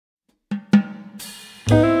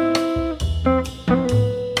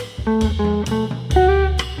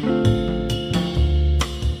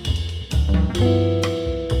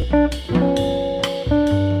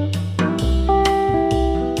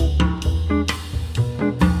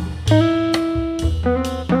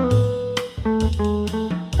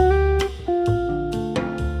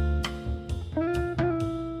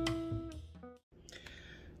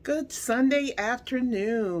Sunday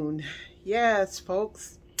afternoon. Yes,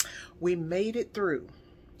 folks, we made it through.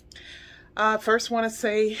 First want to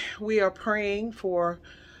say we are praying for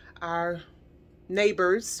our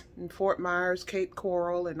neighbors in Fort Myers, Cape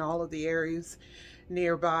Coral, and all of the areas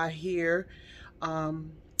nearby here.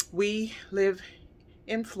 We live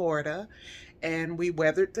in Florida and we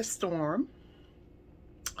weathered the storm.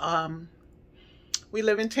 We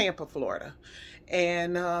live in Tampa, Florida,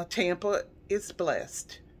 and Tampa is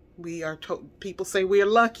blessed. We are people say we are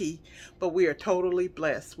lucky, but we are totally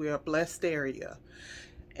blessed. We are a blessed area,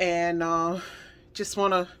 and just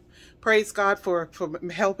want to praise God for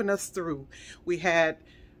helping us through. We had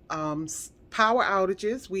power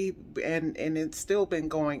outages. And it's still been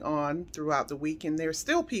going on throughout the week, and there's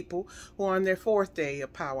still people who are on their fourth day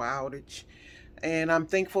of power outage. And I'm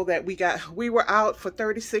thankful that we were out for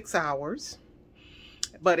 36 hours,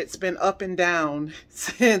 but it's been up and down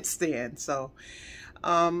since then. So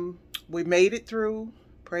we made it through.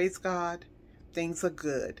 Praise God. Things are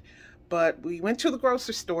good. But we went to the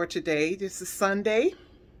grocery store today. This is Sunday,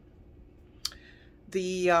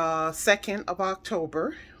 the 2nd of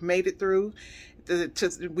October. Made it through.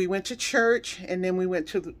 We went to church, and then we went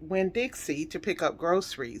to the Winn-Dixie to pick up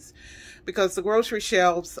groceries because the grocery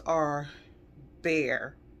shelves are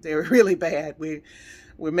bare. They're really bad. We're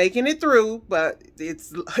making it through, but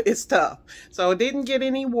it's tough. So I didn't get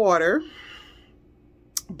any water,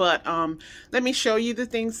 but let me show you the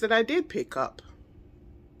things that I did pick up.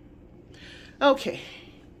 Okay,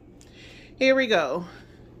 here we go.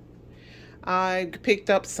 I picked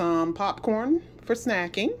up some popcorn for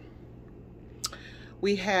snacking.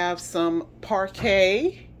 We have some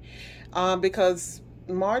parquet because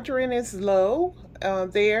margarine is low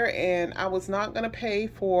there, and I was not going to pay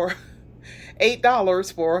for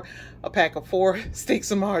 $8 for a pack of 4 sticks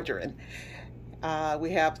of margarine.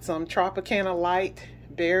 We have some Tropicana Light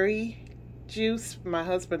berry juice my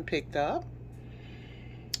husband picked up.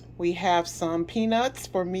 We have some peanuts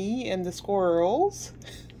for me and the squirrels.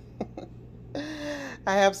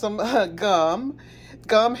 I have some gum.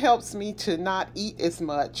 Gum helps me to not eat as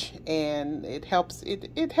much, and it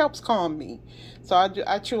helps calm me. So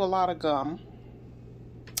I chew a lot of gum.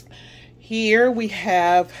 Here we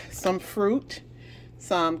have some fruit,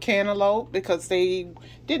 some cantaloupe, because they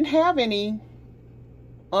didn't have any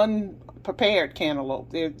unprepared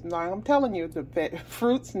cantaloupe. I'm telling you, the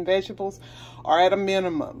fruits and vegetables are at a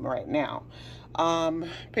minimum right now.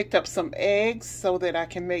 Picked up some eggs so that I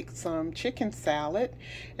can make some chicken salad.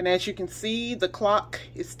 And as you can see, the clock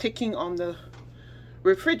is ticking on the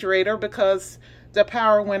refrigerator because the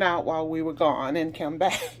power went out while we were gone and come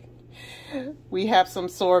back. We have some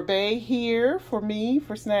sorbet here for me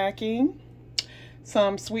for snacking.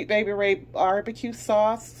 Some Sweet Baby Ray barbecue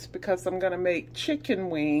sauce because I'm going to make chicken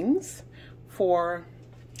wings for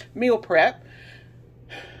meal prep.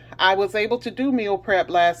 I was able to do meal prep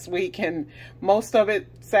last week, and most of it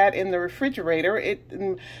sat in the refrigerator.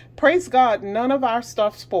 Praise God, none of our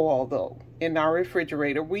stuff spoiled though in our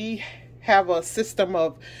refrigerator. We have a system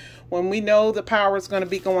of when we know the power is going to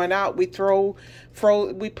be going out, we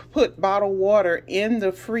put bottled water in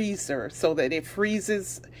the freezer so that it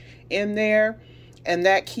freezes in there, and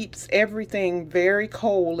that keeps everything very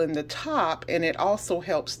cold in the top, and it also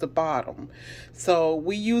helps the bottom. So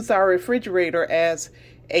we use our refrigerator as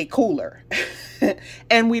a cooler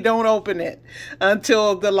and we don't open it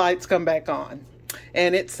until the lights come back on,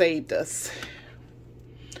 and it saved us.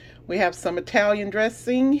 We have some Italian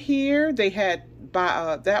dressing here. They had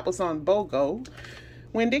that was on BOGO.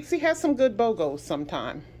 Winn-Dixie has some good BOGOs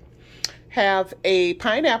sometime. Have a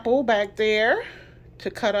pineapple back there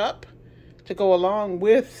to cut up to go along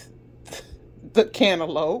with the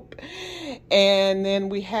cantaloupe, and then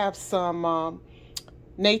we have some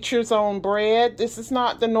Nature's Own bread. This is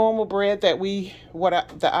not the normal bread that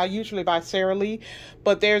I usually buy Sara Lee,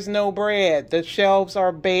 but there's no bread. The shelves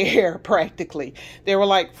are bare practically. There were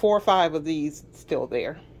like 4 or 5 of these still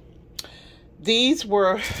there. These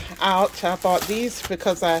were out. I bought these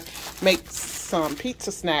because I make some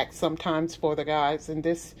pizza snacks sometimes for the guys, and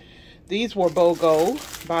these were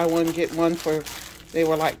BOGO. Buy one get one for, they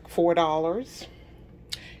were like $4.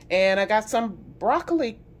 And I got some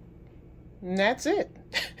broccoli, and that's it.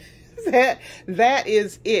 that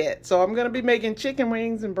is it. So I'm going to be making chicken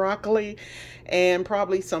wings and broccoli and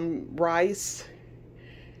probably some rice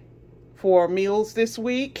for meals this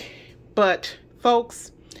week. But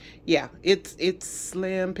folks, yeah, it's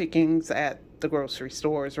slim pickings at the grocery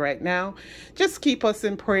stores right now. Just keep us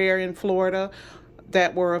in prayer in Florida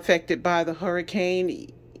that were affected by the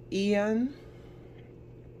Hurricane Ian.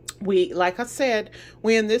 We, like I said,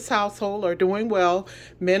 we in this household are doing well.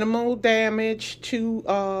 Minimal damage to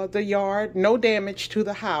the yard, no damage to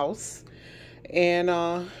the house.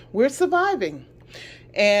 And we're surviving.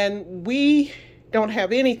 And we don't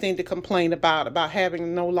have anything to complain about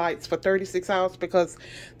having no lights for 36 hours, because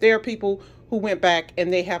there are people who went back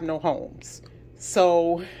and they have no homes.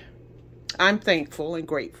 So I'm thankful and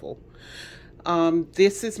grateful.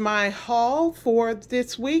 This is my haul for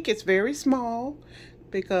this week. It's very small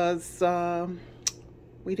because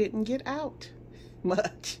we didn't get out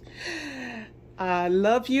much. I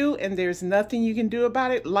love you, and there's nothing you can do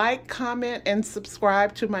about it. Like, comment, and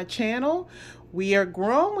subscribe to my channel. We are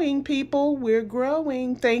growing, people. We're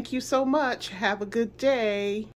growing. Thank you so much. Have a good day.